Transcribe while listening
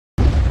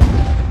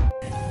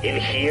In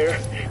here,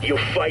 you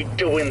fight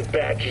to win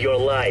back your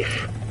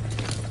life.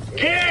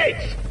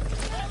 Get!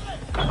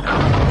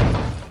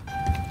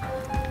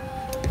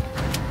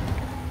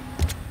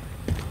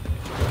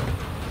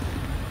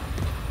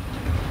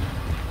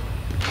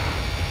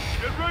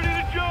 Get ready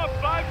to jump,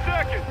 5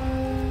 seconds.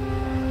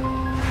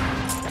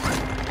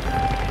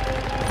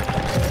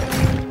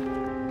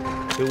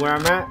 See where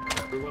I'm at?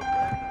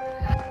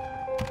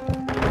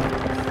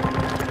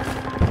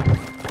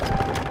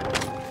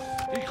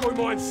 Decoy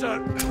mine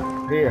set.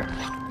 Here,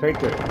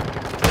 take it.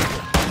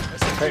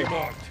 SMG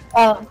marked.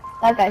 Oh,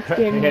 that guy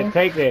scared me. Here,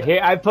 take it. Here,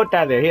 I put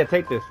that there. Here,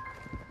 take this.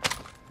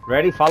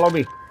 Ready? Follow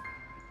me.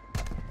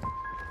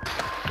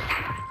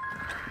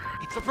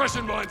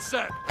 Suppression mine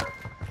set.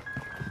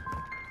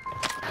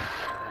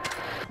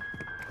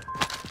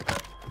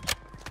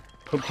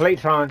 Put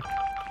plates on.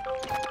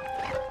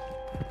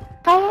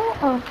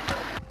 Oh.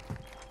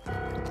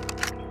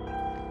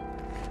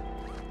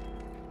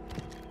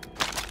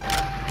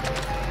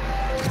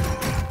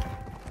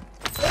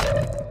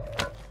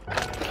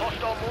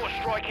 Hostile mortar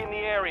strike in the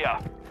area.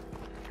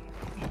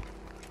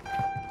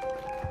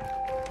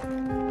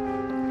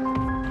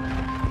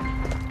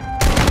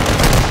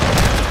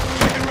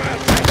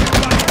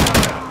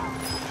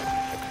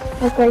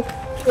 That's like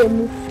scared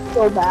me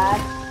so bad.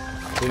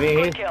 You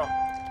mean Good kill.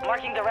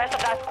 Marking the rest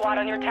of that squad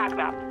on your attack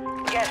map.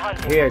 Get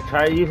hunting. here,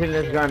 try using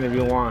this gun if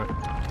you want.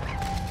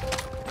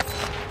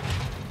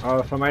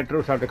 Oh, somebody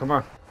threw something. Come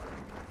on.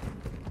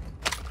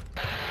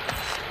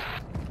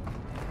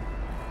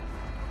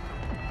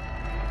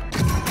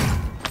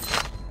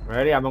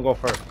 Ready? I'm gonna go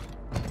first.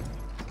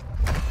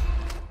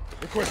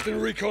 Requesting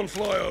recon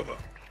flyover.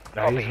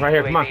 Nah, he's right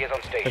here. Come on.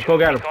 Let's go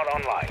get him.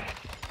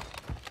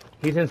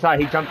 He's inside.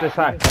 He jumped this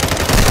side. Taking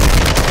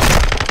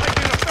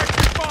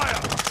effective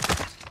fire.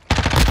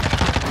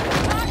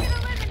 Target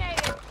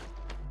eliminated.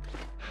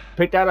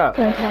 Pick that up.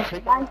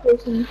 Fantastic. Gas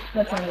station.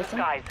 What's on this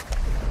one? Guys,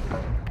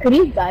 Could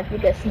you die if you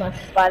get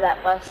smushed by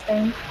that bus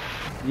thing?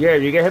 Yeah,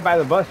 if you get hit by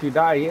the bus, you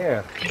die.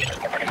 Yeah.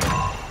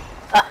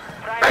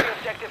 primary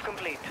objective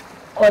complete.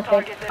 Or if they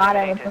Targets caught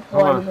him eliminated. before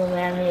Come it even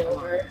ran me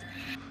over.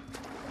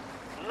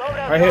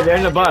 Loadout Right here. They're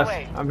in the drop bus.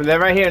 away. They're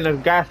right here in the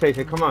gas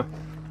station. Come on.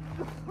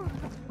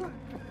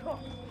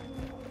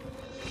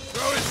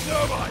 Throw in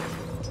thermite.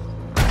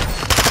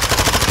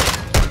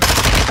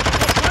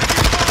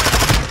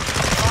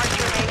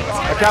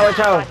 Watch out, watch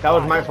out. That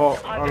was my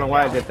fault. I don't know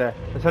why I did that.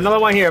 There's another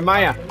one here.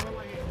 Maya.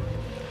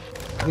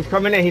 He's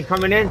coming in. He's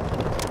coming in.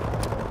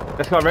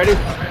 Let's go. Ready?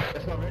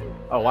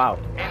 Oh, wow.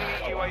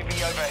 Enemy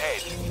UAV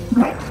overhead.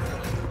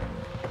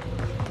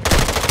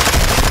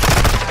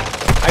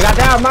 I got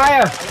down,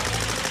 Maya.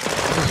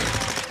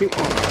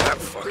 That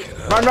fucking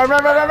hurt. Run, run,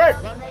 run, run, run, run.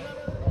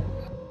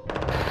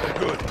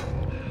 Good.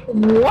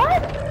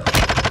 What?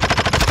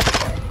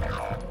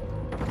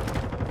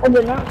 I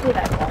did not see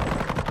that guy.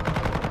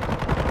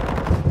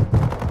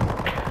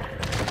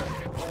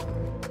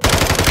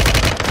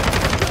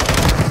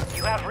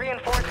 You have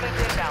reinforcements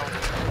inbound.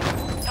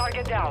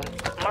 Target down.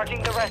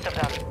 Marking the rest of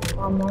them.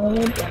 On my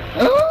way down.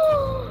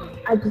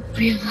 I just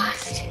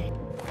realized.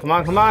 Come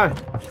on, come on.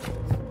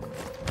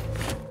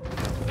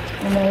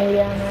 On my way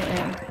down right now.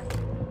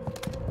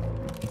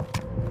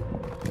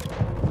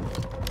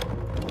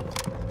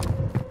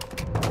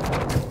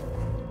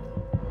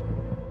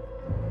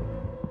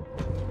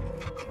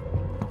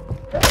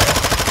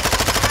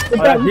 Oh,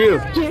 that's you.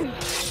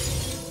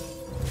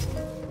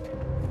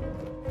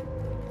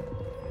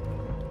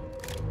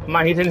 Come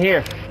on, he's in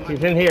here.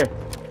 He's in here.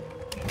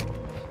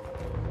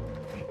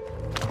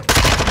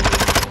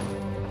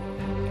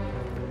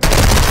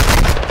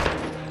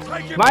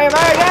 Take it. Maya,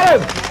 Maya, get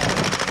him!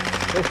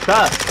 Good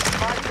stuff.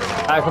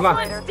 Alright, come on.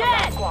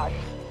 Dead. Squad.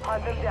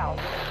 Hunt them down.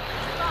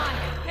 Fine.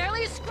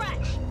 Barely a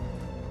scratch.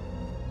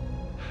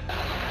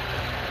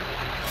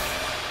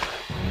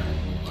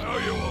 I owe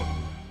you one.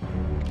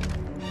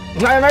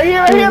 Maya, right here,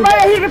 right here,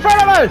 Maya, he's in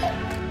front of us!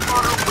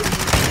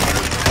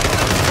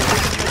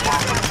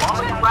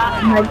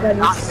 Oh my god,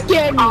 it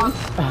scared me.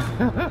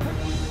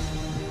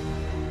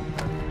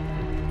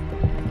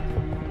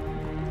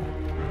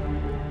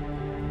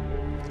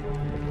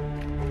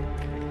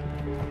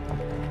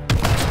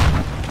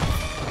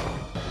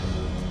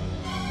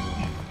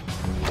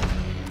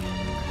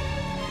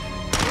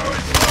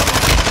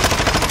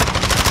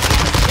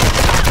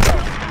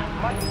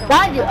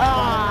 Got you.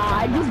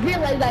 I just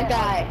realized that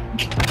guy.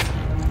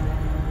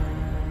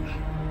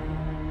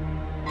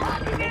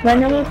 Right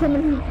now, we're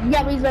coming.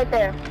 Yeah, but he's right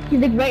there. He's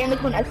like right in the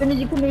corner. As soon as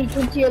you come in, you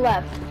turn to your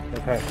left.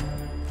 Okay.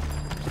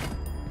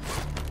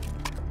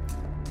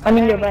 I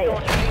mean, you're right.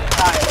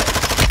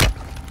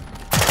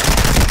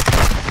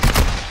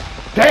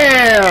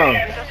 Damn!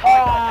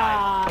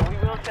 We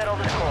will settle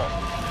the score.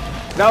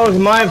 That was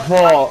my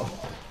fault.